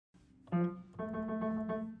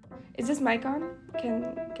Is this mic on?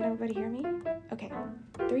 Can everybody hear me? Okay.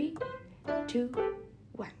 3, 2,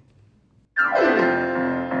 1.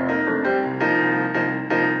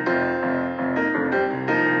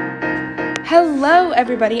 Hello,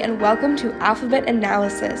 everybody, and welcome to Alphabet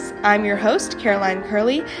Analysis. I'm your host, Caroline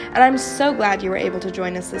Curley, and I'm so glad you were able to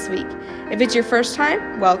join us this week. If it's your first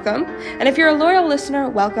time, welcome, and if you're a loyal listener,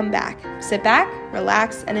 welcome back. Sit back,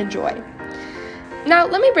 relax, and enjoy. Now,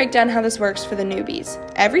 let me break down how this works for the newbies.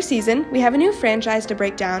 Every season, we have a new franchise to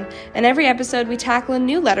break down, and every episode we tackle a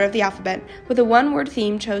new letter of the alphabet with a one-word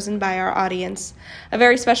theme chosen by our audience. A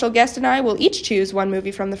very special guest and I will each choose one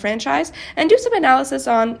movie from the franchise and do some analysis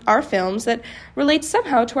on our films that relate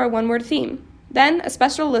somehow to our one-word theme. Then, a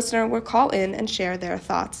special listener will call in and share their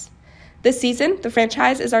thoughts. This season, the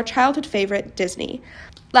franchise is our childhood favorite, Disney.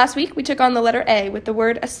 Last week, we took on the letter A with the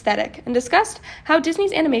word aesthetic and discussed how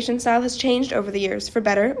Disney's animation style has changed over the years, for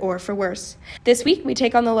better or for worse. This week, we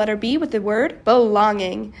take on the letter B with the word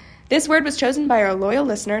belonging. This word was chosen by our loyal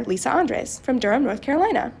listener, Lisa Andres, from Durham, North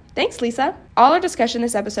Carolina. Thanks, Lisa. All our discussion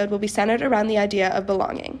this episode will be centered around the idea of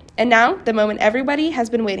belonging. And now, the moment everybody has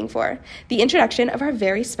been waiting for, the introduction of our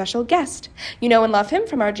very special guest. You know and love him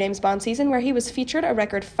from our James Bond season where he was featured a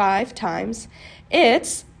record 5 times.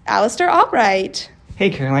 It's Alistair Albright. Hey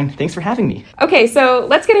Caroline, thanks for having me. Okay, so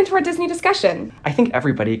let's get into our Disney discussion. I think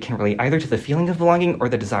everybody can relate either to the feeling of belonging or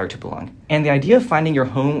the desire to belong. And the idea of finding your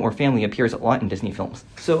home or family appears a lot in Disney films.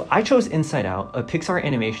 So I chose Inside Out, a Pixar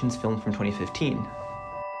Animations film from 2015.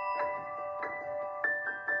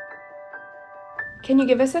 Can you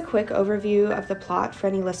give us a quick overview of the plot for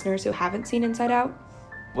any listeners who haven't seen Inside Out?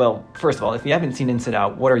 Well, first of all, if you haven't seen Inside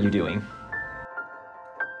Out, what are you doing?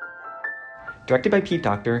 Directed by Pete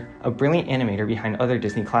Docter, a brilliant animator behind other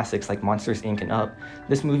Disney classics like Monsters, Inc. and Up,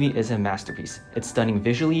 this movie is a masterpiece. It's stunning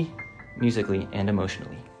visually, musically, and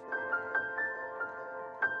emotionally.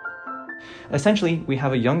 Essentially, we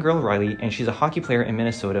have a young girl, Riley, and she's a hockey player in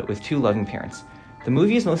Minnesota with 2 loving parents. The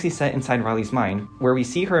movie is mostly set inside Riley's mind, where we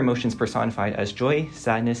see her emotions personified as joy,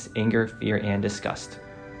 sadness, anger, fear, and disgust.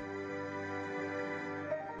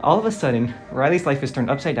 All of a sudden, Riley's life is turned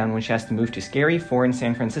upside down when she has to move to scary, foreign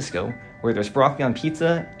San Francisco, where there's broccoli on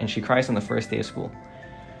pizza, and she cries on the first day of school.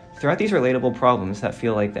 Throughout these relatable problems that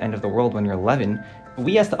feel like the end of the world when you're 11,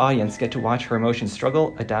 we as the audience get to watch her emotions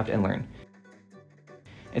struggle, adapt, and learn.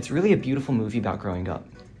 It's really a beautiful movie about growing up.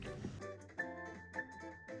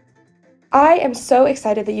 I am so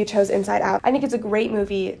excited that you chose Inside Out. I think it's a great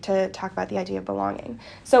movie to talk about the idea of belonging.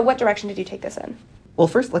 So what direction did you take this in? Well,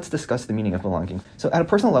 first, let's discuss the meaning of belonging. So at a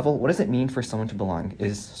personal level, what does it mean for someone to belong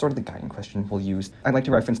is sort of the guiding question we'll use. I'd like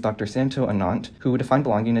to reference Dr. Santo Anant, who defined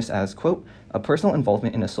belongingness as, quote, a personal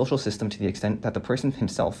involvement in a social system to the extent that the person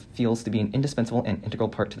himself feels to be an indispensable and integral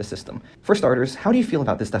part to the system. For starters, how do you feel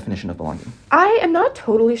about this definition of belonging? I am not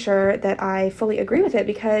totally sure that I fully agree with it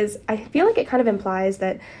because I feel like it kind of implies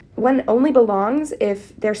that one only belongs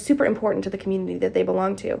if they're super important to the community that they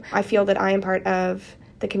belong to. I feel that I am part of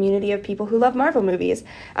the community of people who love Marvel movies,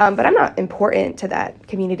 but I'm not important to that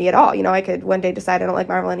community at all. You know, I could one day decide I don't like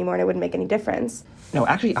Marvel anymore and it wouldn't make any difference. No,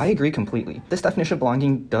 actually, I agree completely. This definition of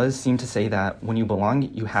belonging does seem to say that when you belong,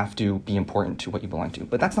 you have to be important to what you belong to,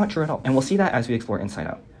 but that's not true at all. And we'll see that as we explore Inside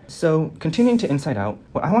Out. So, continuing to Inside Out,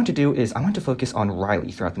 what I want to do is I want to focus on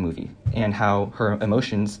Riley throughout the movie and how her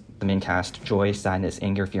emotions, the main cast, joy, sadness,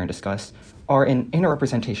 anger, fear, and disgust, are an inner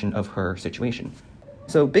representation of her situation.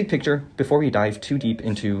 So, big picture, before we dive too deep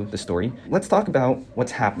into the story, let's talk about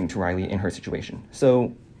what's happening to Riley in her situation.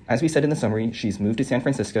 So, as we said in the summary, she's moved to San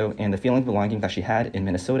Francisco, and the feeling of belonging that she had in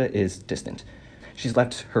Minnesota is distant. She's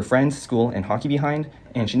left her friends, school, and hockey behind,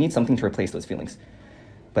 and she needs something to replace those feelings.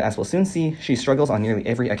 But as we'll soon see, she struggles on nearly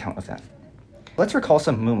every account of that. Let's recall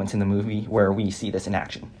some moments in the movie where we see this in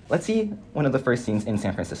action. Let's see one of the first scenes in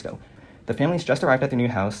San Francisco. The family's just arrived at their new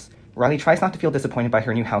house. Riley tries not to feel disappointed by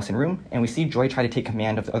her new house and room, and we see Joy try to take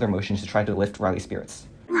command of the other emotions to try to lift Riley's spirits.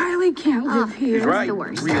 Riley can't live here. It's Right. the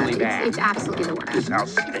worst. Really bad. It's absolutely the worst. This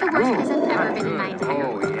house. The worst as it's ever been in my entire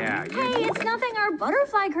Oh, life. yeah. Hey, it's nothing our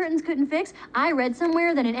butterfly curtains couldn't fix. I read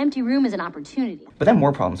somewhere that an empty room is an opportunity. But then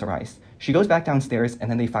more problems arise. She goes back downstairs, and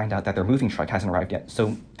then they find out that their moving truck hasn't arrived yet,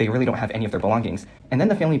 so they really don't have any of their belongings. And then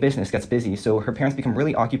the family business gets busy, so her parents become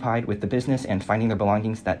really occupied with the business and finding their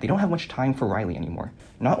belongings that they don't have much time for Riley anymore.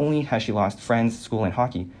 Not only has she lost friends, school, and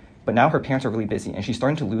hockey, but now her parents are really busy, and she's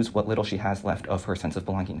starting to lose what little she has left of her sense of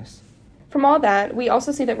belongingness. From all that, we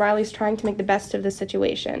also see that Riley's trying to make the best of the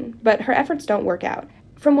situation, but her efforts don't work out.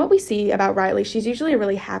 From what we see about Riley, she's usually a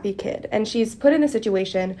really happy kid, and she's put in a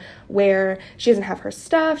situation where she doesn't have her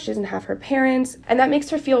stuff, she doesn't have her parents, and that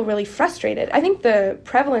makes her feel really frustrated. I think the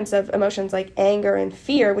prevalence of emotions like anger and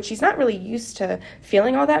fear, which she's not really used to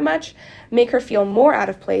feeling all that much, make her feel more out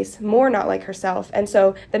of place, more not like herself, and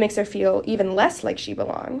so that makes her feel even less like she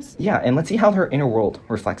belongs. Yeah, and let's see how her inner world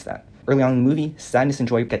reflects that. Early on in the movie, sadness and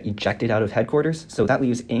joy get ejected out of headquarters, so that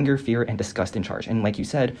leaves anger, fear, and disgust in charge. And like you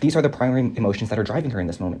said, these are the primary emotions that are driving her in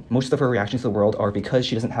this moment. Most of her reactions to the world are because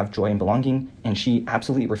she doesn't have joy and belonging, and she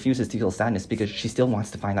absolutely refuses to feel sadness because she still wants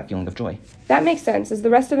to find that feeling of joy. That makes sense, as the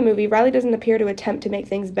rest of the movie, Riley doesn't appear to attempt to make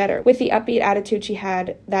things better, with the upbeat attitude she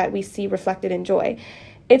had that we see reflected in joy.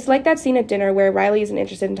 It's like that scene at dinner where Riley isn't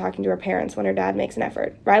interested in talking to her parents when her dad makes an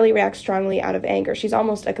effort. Riley reacts strongly out of anger. She's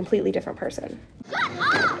almost a completely different person.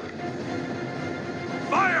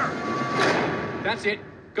 Fire! That's it.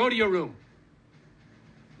 Go to your room.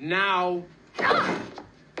 Now.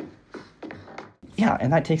 Yeah,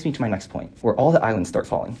 and that takes me to my next point, where all the islands start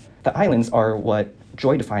falling. The islands are what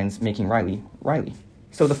Joy defines making Riley, Riley.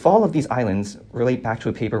 So the fall of these islands relate back to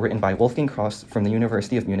a paper written by Wolfgang Krauss from the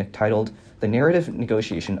University of Munich titled The Narrative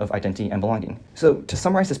Negotiation of Identity and Belonging. So to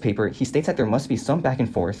summarize this paper, he states that there must be some back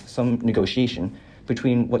and forth, some negotiation,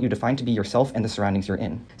 between what you define to be yourself and the surroundings you're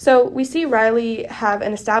in. So we see Riley have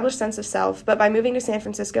an established sense of self, but by moving to San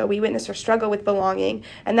Francisco, we witness her struggle with belonging,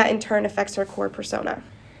 and that in turn affects her core persona.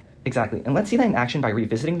 Exactly, and let's see that in action by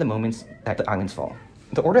revisiting the moments that the islands fall.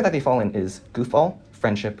 The order that they fall in is goofball,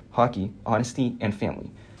 friendship, hockey, honesty, and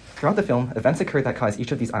family. Throughout the film, events occur that cause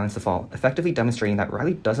each of these islands to fall, effectively demonstrating that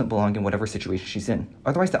Riley doesn't belong in whatever situation she's in.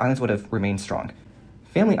 Otherwise, the islands would have remained strong.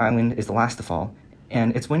 Family Island is the last to fall,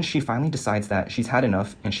 and it's when she finally decides that she's had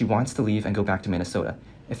enough and she wants to leave and go back to Minnesota.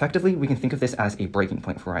 Effectively, we can think of this as a breaking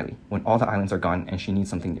point for Riley, when all the islands are gone and she needs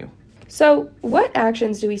something new. So what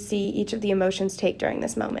actions do we see each of the emotions take during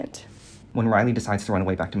this moment? When Riley decides to run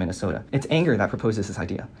away back to Minnesota, it's anger that proposes this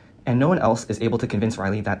idea, and no one else is able to convince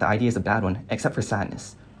Riley that the idea is a bad one except for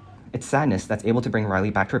sadness. It's sadness that's able to bring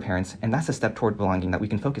Riley back to her parents, and that's a step toward belonging that we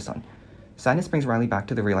can focus on. Sadness brings Riley back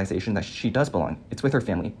to the realization that she does belong. It's with her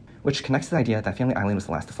family, which connects to the idea that Family Island was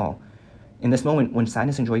the last to fall. In this moment, when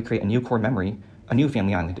sadness and joy create a new core memory, a new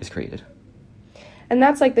Family Island is created. And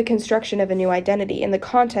that's like the construction of a new identity in the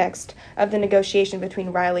context of the negotiation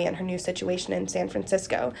between Riley and her new situation in San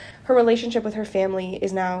Francisco. Her relationship with her family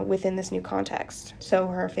is now within this new context, so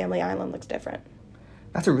her Family Island looks different.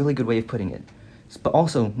 That's a really good way of putting it. But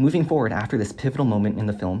also, moving forward after this pivotal moment in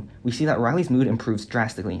the film, we see that Riley's mood improves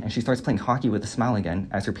drastically, and she starts playing hockey with a smile again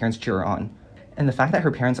as her parents cheer her on. And the fact that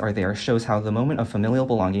her parents are there shows how the moment of familial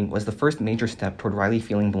belonging was the first major step toward Riley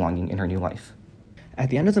feeling belonging in her new life. At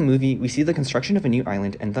the end of the movie, we see the construction of a new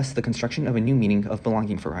island and thus the construction of a new meaning of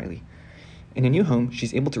belonging for Riley. In a new home,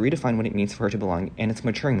 she's able to redefine what it means for her to belong, and it's a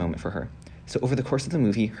maturing moment for her. So over the course of the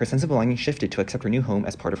movie, her sense of belonging shifted to accept her new home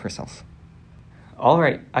as part of herself.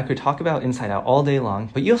 Alright, I could talk about Inside Out all day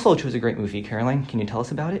long, but you also chose a great movie. Caroline, can you tell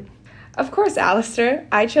us about it? Of course, Alistair.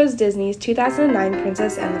 I chose Disney's 2009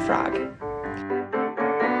 Princess and the Frog.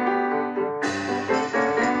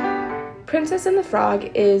 Princess and the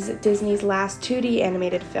Frog is Disney's last 2D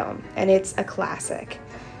animated film, and it's a classic,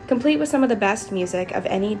 complete with some of the best music of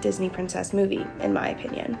any Disney princess movie, in my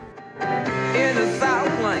opinion. In the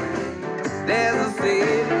Southland, there's a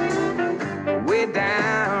city way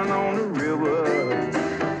down on the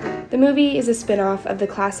river. The movie is a spin-off of the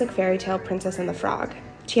classic fairy tale Princess and the Frog.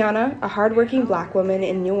 Tiana, a hardworking black woman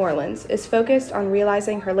in New Orleans, is focused on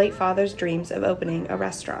realizing her late father's dreams of opening a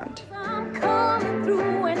restaurant. I'm coming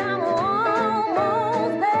through and I'm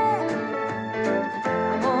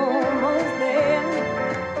almost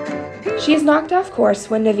there. She is knocked off course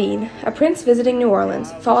when Naveen, a prince visiting New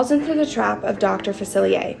Orleans, falls into the trap of Dr.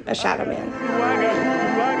 Facilier, a shadow man.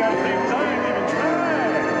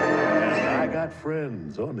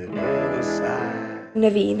 Friends on the other side.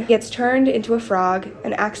 Naveen gets turned into a frog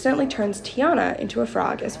and accidentally turns Tiana into a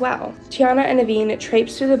frog as well. Tiana and Naveen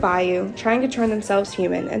traipse through the bayou, trying to turn themselves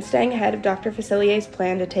human and staying ahead of Dr. Facilier's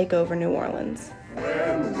plan to take over New Orleans.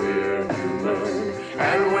 When we're human,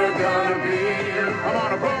 and we're gonna be, I'm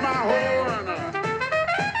gonna blow my horn.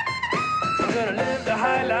 I'm gonna live the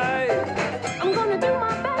high life. I'm gonna do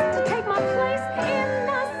my best to take my place in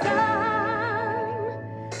the sun.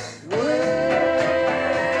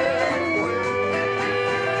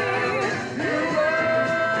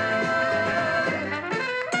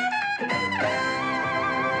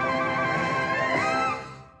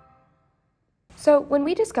 So when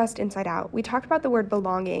we discussed Inside Out, we talked about the word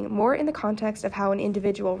belonging more in the context of how an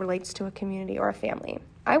individual relates to a community or a family.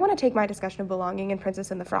 I want to take my discussion of belonging in Princess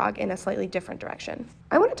and the Frog in a slightly different direction.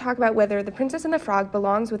 I want to talk about whether The Princess and the Frog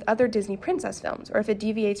belongs with other Disney princess films, or if it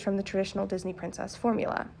deviates from the traditional Disney princess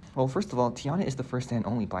formula. Well, first of all, Tiana is the first and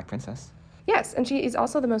only black princess. Yes, and she is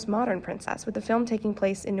also the most modern princess, with the film taking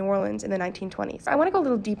place in New Orleans in the 1920s. I want to go a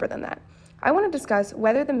little deeper than that. I want to discuss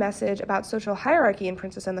whether the message about social hierarchy in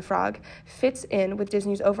Princess and the Frog fits in with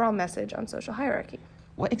Disney's overall message on social hierarchy.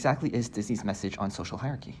 What exactly is Disney's message on social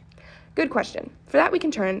hierarchy? Good question. For that, we can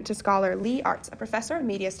turn to scholar Lee Artz, a professor of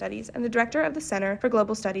media studies and the director of the Center for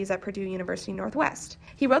Global Studies at Purdue University Northwest.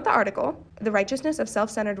 He wrote the article, The Righteousness of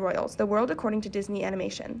Self-Centered Royals, The World According to Disney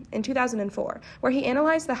Animation, in 2004, where he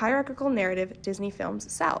analyzed the hierarchical narrative Disney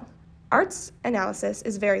films sell. Art's analysis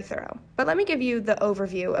is very thorough, but let me give you the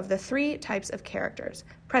overview of the three types of characters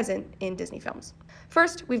present in Disney films.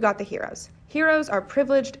 First, we've got the heroes. Heroes are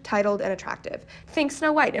privileged, titled, and attractive. Think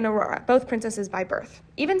Snow White and Aurora, both princesses by birth.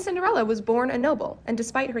 Even Cinderella was born a noble, and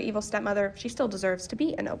despite her evil stepmother, she still deserves to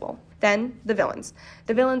be a noble. Then, the villains.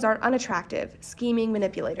 The villains are unattractive, scheming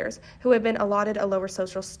manipulators who have been allotted a lower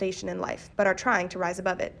social station in life, but are trying to rise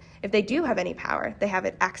above it. If they do have any power, they have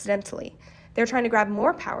it accidentally. They're trying to grab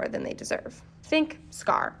more power than they deserve. Think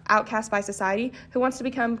Scar, outcast by society, who wants to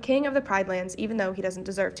become king of the Pride Lands even though he doesn't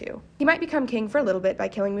deserve to. He might become king for a little bit by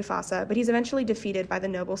killing Mufasa, but he's eventually defeated by the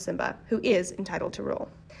noble Simba, who is entitled to rule.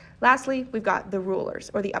 Lastly, we've got the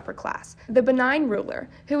rulers, or the upper class. The benign ruler,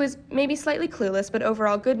 who is maybe slightly clueless, but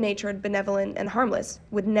overall good-natured, benevolent, and harmless,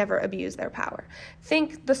 would never abuse their power.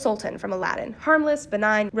 Think the Sultan from Aladdin. Harmless,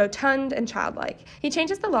 benign, rotund, and childlike. He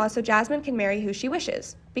changes the law so Jasmine can marry who she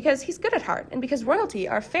wishes, because he's good at heart, and because royalty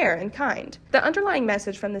are fair and kind. The underlying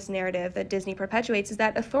message from this narrative that Disney perpetuates is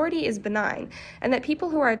that authority is benign, and that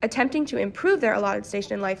people who are attempting to improve their allotted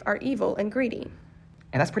station in life are evil and greedy.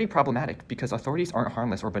 And that's pretty problematic because authorities aren't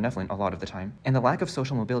harmless or benevolent a lot of the time. And the lack of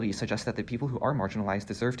social mobility suggests that the people who are marginalized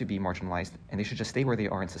deserve to be marginalized and they should just stay where they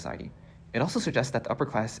are in society. It also suggests that the upper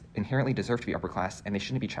class inherently deserve to be upper class and they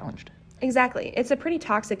shouldn't be challenged. Exactly. It's a pretty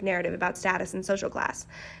toxic narrative about status and social class.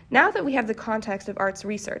 Now that we have the context of Art's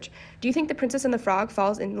research, do you think The Princess and the Frog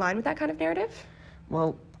falls in line with that kind of narrative?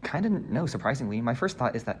 Well, kind of no, surprisingly. My first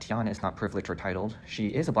thought is that Tiana is not privileged or titled. She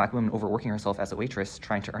is a black woman overworking herself as a waitress,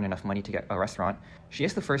 trying to earn enough money to get a restaurant. She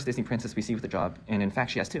is the first Disney princess we see with a job, and in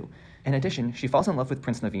fact she has two. In addition, she falls in love with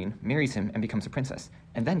Prince Naveen, marries him, and becomes a princess,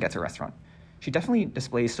 and then gets a restaurant. She definitely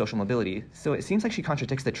displays social mobility, so it seems like she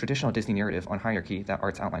contradicts the traditional Disney narrative on hierarchy that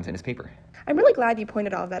Artz outlines in his paper. I'm really glad you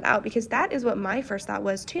pointed all of that out, because that is what my first thought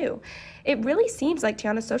was too. It really seems like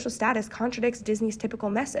Tiana's social status contradicts Disney's typical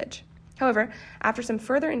message. However, after some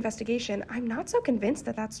further investigation, I'm not so convinced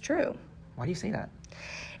that that's true. Why do you say that?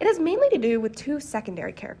 It has mainly to do with two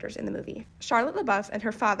secondary characters in the movie, Charlotte LaBeouf and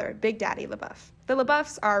her father, Big Daddy LaBeouf. The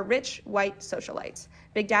LaBeoufs are rich, white socialites.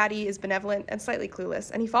 Big Daddy is benevolent and slightly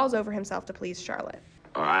clueless, and he falls over himself to please Charlotte.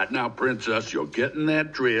 All right, now, Princess, you're getting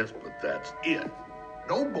that dress, but that's it.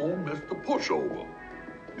 No more Mr. Pushover.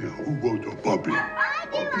 Now, who wrote the puppy?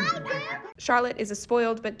 Charlotte is a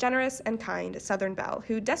spoiled but generous and kind Southern belle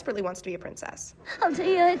who desperately wants to be a princess. Oh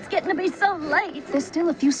dear, it's getting to be so late. There's still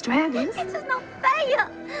a few stragglers. It's just not fair.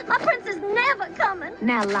 My prince is never coming.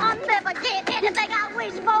 Now lie. I'll never get anything I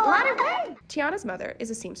wish for. Right away. Tiana's mother is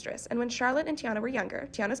a seamstress, and when Charlotte and Tiana were younger,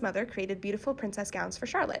 Tiana's mother created beautiful princess gowns for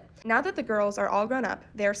Charlotte. Now that the girls are all grown up,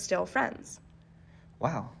 they're still friends.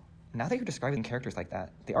 Wow. Now that you're describing characters like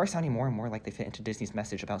that, they are sounding more and more like they fit into Disney's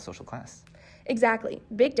message about social class. Exactly.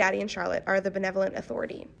 Big Daddy and Charlotte are the benevolent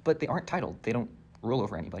authority. But they aren't titled. They don't rule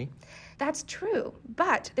over anybody. That's true,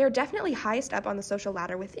 but they're definitely highest up on the social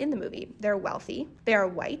ladder within the movie. They're wealthy, they are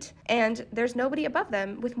white, and there's nobody above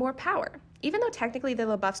them with more power. Even though technically the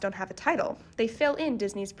LaBeoufs don't have a title, they fill in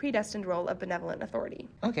Disney's predestined role of benevolent authority.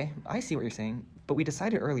 Okay, I see what you're saying, but we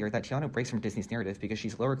decided earlier that Tiana breaks from Disney's narrative because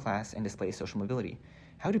she's lower class and displays social mobility.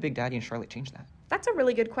 How do Big Daddy and Charlotte change that? That's a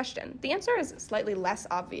really good question. The answer is slightly less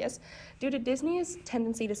obvious due to Disney's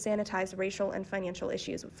tendency to sanitize racial and financial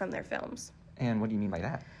issues from their films. And what do you mean by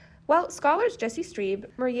that? Well, scholars Jesse Streeb,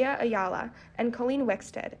 Maria Ayala, and Colleen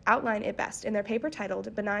Wexted outline it best in their paper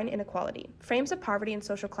titled Benign Inequality, Frames of Poverty and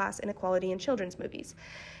Social Class Inequality in Children's Movies.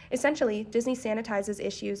 Essentially, Disney sanitizes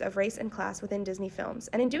issues of race and class within Disney films,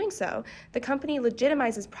 and in doing so, the company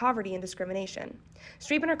legitimizes poverty and discrimination.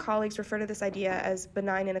 Streeb and her colleagues refer to this idea as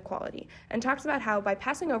benign inequality, and talks about how, by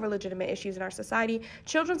passing over legitimate issues in our society,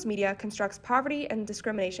 children's media constructs poverty and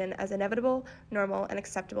discrimination as inevitable, normal, and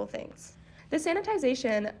acceptable things. The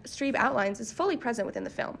sanitization Strebe outlines is fully present within the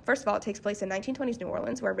film. First of all, it takes place in 1920s New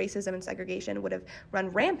Orleans, where racism and segregation would have run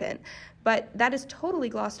rampant, but that is totally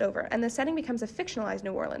glossed over, and the setting becomes a fictionalized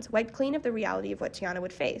New Orleans, wiped clean of the reality of what Tiana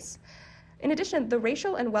would face. In addition, the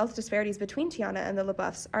racial and wealth disparities between Tiana and the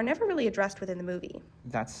LaBeoufs are never really addressed within the movie.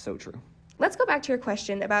 That's so true. Let's go back to your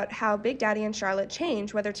question about how Big Daddy and Charlotte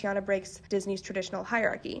change whether Tiana breaks Disney's traditional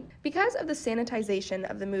hierarchy. Because of the sanitization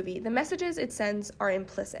of the movie, the messages it sends are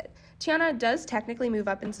implicit. Tiana does technically move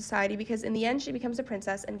up in society because in the end she becomes a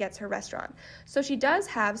princess and gets her restaurant. So she does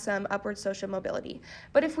have some upward social mobility.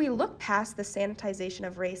 But if we look past the sanitization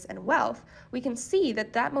of race and wealth, we can see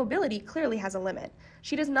that that mobility clearly has a limit.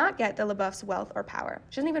 She does not get the LaBeoufs' wealth or power.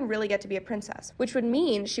 She doesn't even really get to be a princess, which would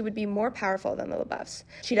mean she would be more powerful than the LaBeoufs.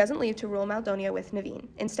 She doesn't leave to rule Maldonia with Naveen.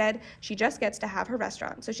 Instead, she just gets to have her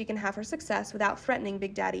restaurant so she can have her success without threatening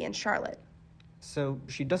Big Daddy and Charlotte. So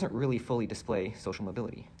she doesn't really fully display social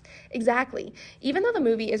mobility. Exactly. Even though the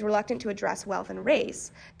movie is reluctant to address wealth and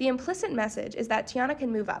race, the implicit message is that Tiana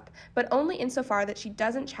can move up, but only insofar that she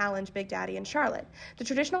doesn't challenge Big Daddy and Charlotte. The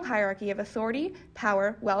traditional hierarchy of authority,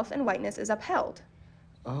 power, wealth, and whiteness is upheld.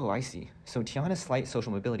 Oh, I see. So Tiana's slight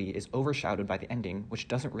social mobility is overshadowed by the ending, which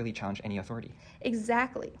doesn't really challenge any authority.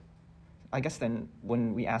 Exactly. I guess then,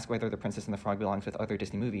 when we ask whether The Princess and the Frog belongs with other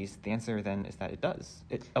Disney movies, the answer then is that it does.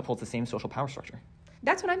 It upholds the same social power structure.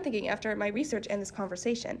 That's what I'm thinking after my research and this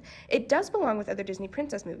conversation. It does belong with other Disney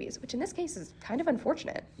princess movies, which in this case is kind of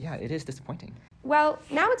unfortunate. Yeah, it is disappointing. Well,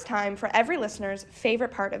 now it's time for every listener's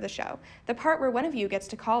favorite part of the show, the part where one of you gets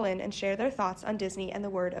to call in and share their thoughts on Disney and the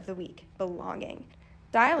word of the week, belonging.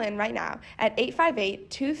 Dial in right now at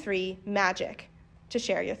 858-23-MAGIC to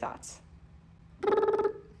share your thoughts.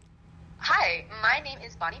 Hi, my name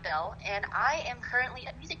is Bonnie Bell, and I am currently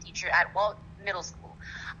a music teacher at Walt Middle School.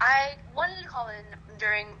 I wanted to call in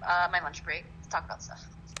during my lunch break to talk about stuff.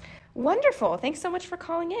 Wonderful. Thanks so much for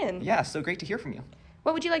calling in. Yeah, so great to hear from you.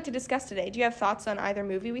 What would you like to discuss today? Do you have thoughts on either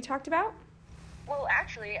movie we talked about? Well,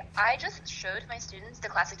 actually, I just showed my students the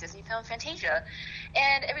classic Disney film Fantasia,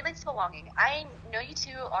 and it relates to belonging. I know you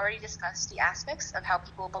two already discussed the aspects of how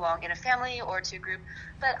people belong in a family or to a group,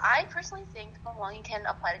 but I personally think belonging can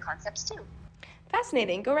apply to concepts too.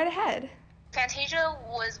 Fascinating. Go right ahead. Fantasia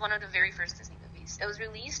was one of the very first Disney movies. It was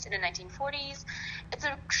released in the 1940s. It's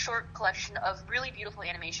a short collection of really beautiful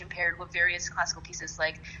animation paired with various classical pieces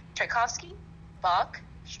like Tchaikovsky, Bach,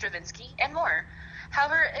 Stravinsky, and more.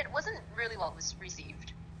 However, it wasn't really well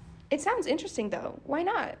received. It sounds interesting, though. Why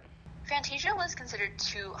not? Fantasia was considered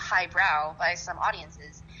too highbrow by some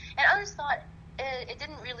audiences, and others thought it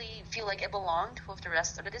didn't really feel like it belonged with the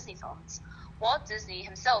rest of the Disney films. Walt Disney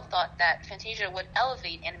himself thought that Fantasia would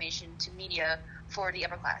elevate animation to media for the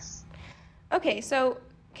upper class. Okay, so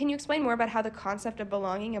can you explain more about how the concept of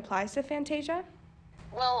belonging applies to Fantasia?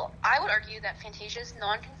 Well, I would argue that Fantasia's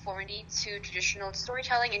non-conformity to traditional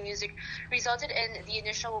storytelling and music resulted in the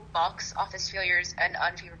initial box office failures and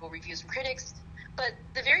unfavorable reviews from critics, but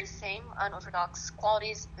the very same unorthodox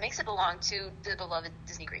qualities makes it belong to the beloved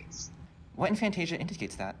Disney greats. What in Fantasia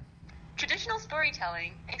indicates that? Traditional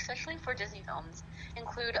storytelling, especially for Disney films,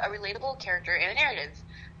 include a relatable character and a narrative.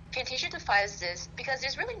 Fantasia defies this because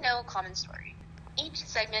there's really no common story. Each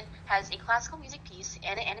segment has a classical music piece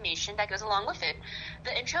and an animation that goes along with it.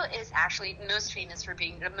 The intro is actually most famous for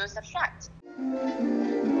being the most abstract.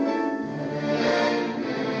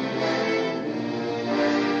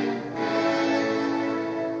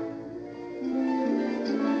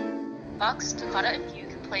 Bach's Toccata and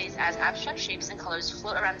Fugue plays as abstract shapes and colors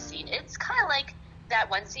float around the scene. It's kind of like that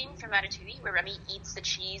one scene from Ratatouille where Remy eats the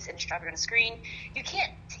cheese and strawberry on the screen. You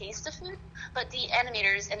can't taste the food, but the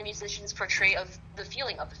animators and the musicians portray of the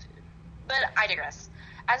feeling of the food. But I digress.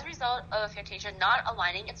 As a result of Fantasia not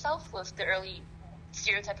aligning itself with the early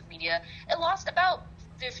stereotype of media, it lost about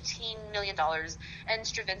 $15 million, and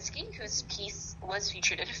Stravinsky, whose piece was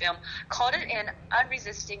featured in the film, called it an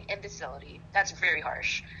unresisting imbecility. That's very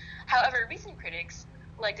harsh. However, recent critics,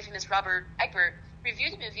 like the famous Robert Egbert,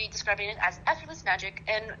 reviewed the movie describing it as effortless magic,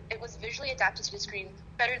 and it was visually adapted to the screen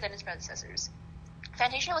better than its predecessors.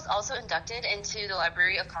 Fantasia was also inducted into the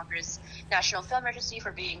Library of Congress National Film Registry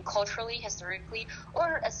for being culturally, historically,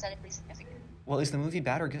 or aesthetically significant. Well, is the movie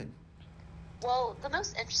bad or good? Well, the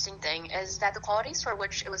most interesting thing is that the qualities for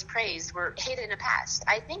which it was praised were hated in the past.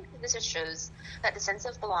 I think this just shows that the sense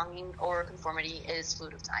of belonging or conformity is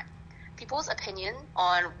fluid with time. People's opinion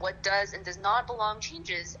on what does and does not belong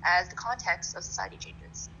changes as the context of society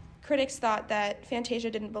changes. Critics thought that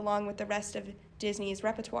Fantasia didn't belong with the rest of Disney's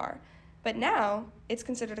repertoire, but now it's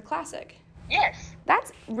considered a classic. Yes.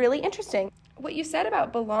 That's really interesting. What you said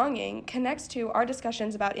about belonging connects to our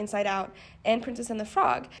discussions about Inside Out and Princess and the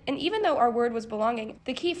Frog. And even though our word was belonging,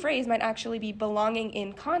 the key phrase might actually be belonging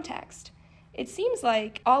in context. It seems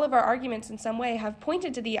like all of our arguments in some way have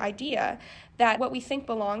pointed to the idea that what we think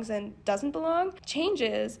belongs and doesn't belong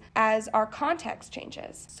changes as our context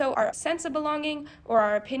changes. So our sense of belonging or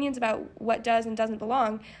our opinions about what does and doesn't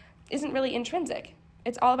belong isn't really intrinsic.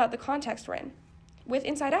 It's all about the context we're in. With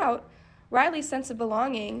Inside Out, Riley's sense of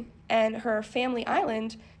belonging and her family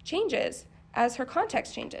island changes as her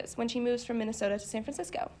context changes when she moves from Minnesota to San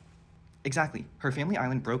Francisco. Exactly. Her family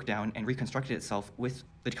island broke down and reconstructed itself with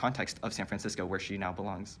the context of San Francisco, where she now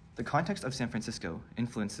belongs. The context of San Francisco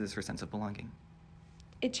influences her sense of belonging.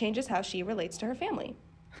 It changes how she relates to her family.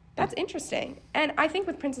 That's interesting. And I think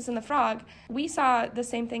with Princess and the Frog, we saw the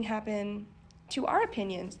same thing happen to our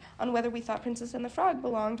opinions on whether we thought Princess and the Frog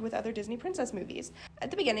belonged with other Disney princess movies. At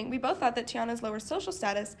the beginning, we both thought that Tiana's lower social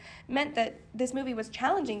status meant that this movie was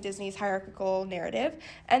challenging Disney's hierarchical narrative,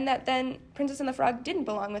 and that then Princess and the Frog didn't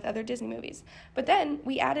belong with other Disney movies. But then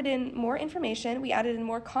we added in more information, we added in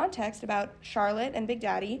more context about Charlotte and Big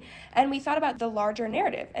Daddy, and we thought about the larger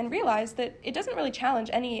narrative and realized that it doesn't really challenge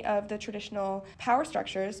any of the traditional power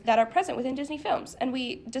structures that are present within Disney films. And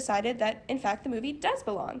we decided that, in fact, the movie does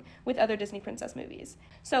belong with other Disney princess movies.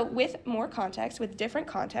 So with more context, with different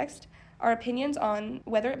context, our opinions on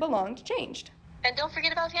whether it belonged changed. And don't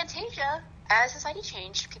forget about Fantasia. As society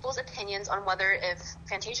changed, people's opinions on whether if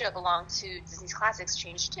Fantasia belonged to Disney's classics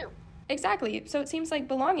changed too. Exactly. So it seems like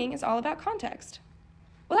belonging is all about context.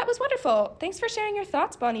 Well, that was wonderful. Thanks for sharing your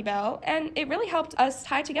thoughts, Bonnie Bell, and it really helped us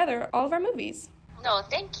tie together all of our movies. No,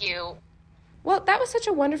 thank you. Well, that was such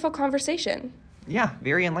a wonderful conversation. Yeah,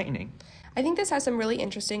 very enlightening. I think this has some really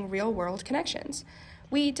interesting real-world connections.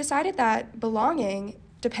 We decided that belonging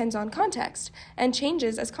depends on context and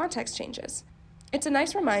changes as context changes. It's a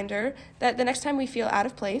nice reminder that the next time we feel out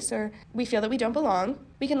of place or we feel that we don't belong,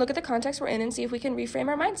 we can look at the context we're in and see if we can reframe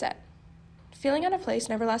our mindset. Feeling out of place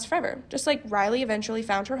never lasts forever. Just like Riley eventually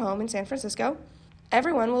found her home in San Francisco,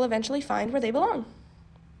 everyone will eventually find where they belong.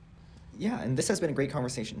 Yeah, and this has been a great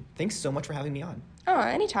conversation. Thanks so much for having me on.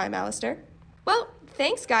 Anytime, Alistair. Well,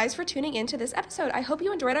 thanks, guys, for tuning in to this episode. I hope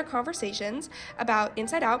you enjoyed our conversations about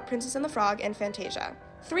Inside Out, Princess and the Frog, and Fantasia.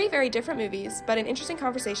 3 very different movies, but an interesting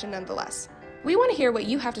conversation nonetheless. We want to hear what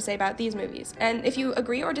you have to say about these movies, and if you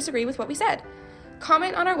agree or disagree with what we said.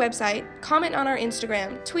 Comment on our website, comment on our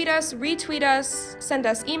Instagram, tweet us, retweet us, send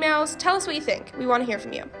us emails, tell us what you think. We want to hear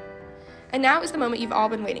from you. And now is the moment you've all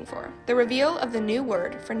been waiting for, the reveal of the new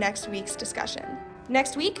word for next week's discussion.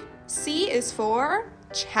 Next week, C is for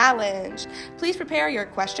challenge. Please prepare your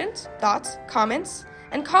questions, thoughts, comments,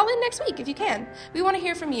 and call in next week if you can. We want to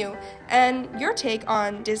hear from you and your take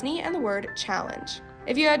on Disney and the word challenge.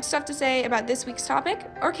 If you had stuff to say about this week's topic,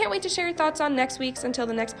 or can't wait to share your thoughts on next week's until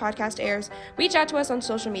the next podcast airs, reach out to us on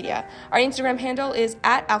social media. Our Instagram handle is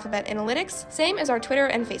 @AlphabetAnalytics, same as our Twitter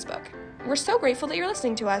and Facebook. We're so grateful that you're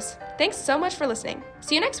listening to us. Thanks so much for listening.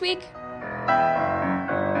 See you next week.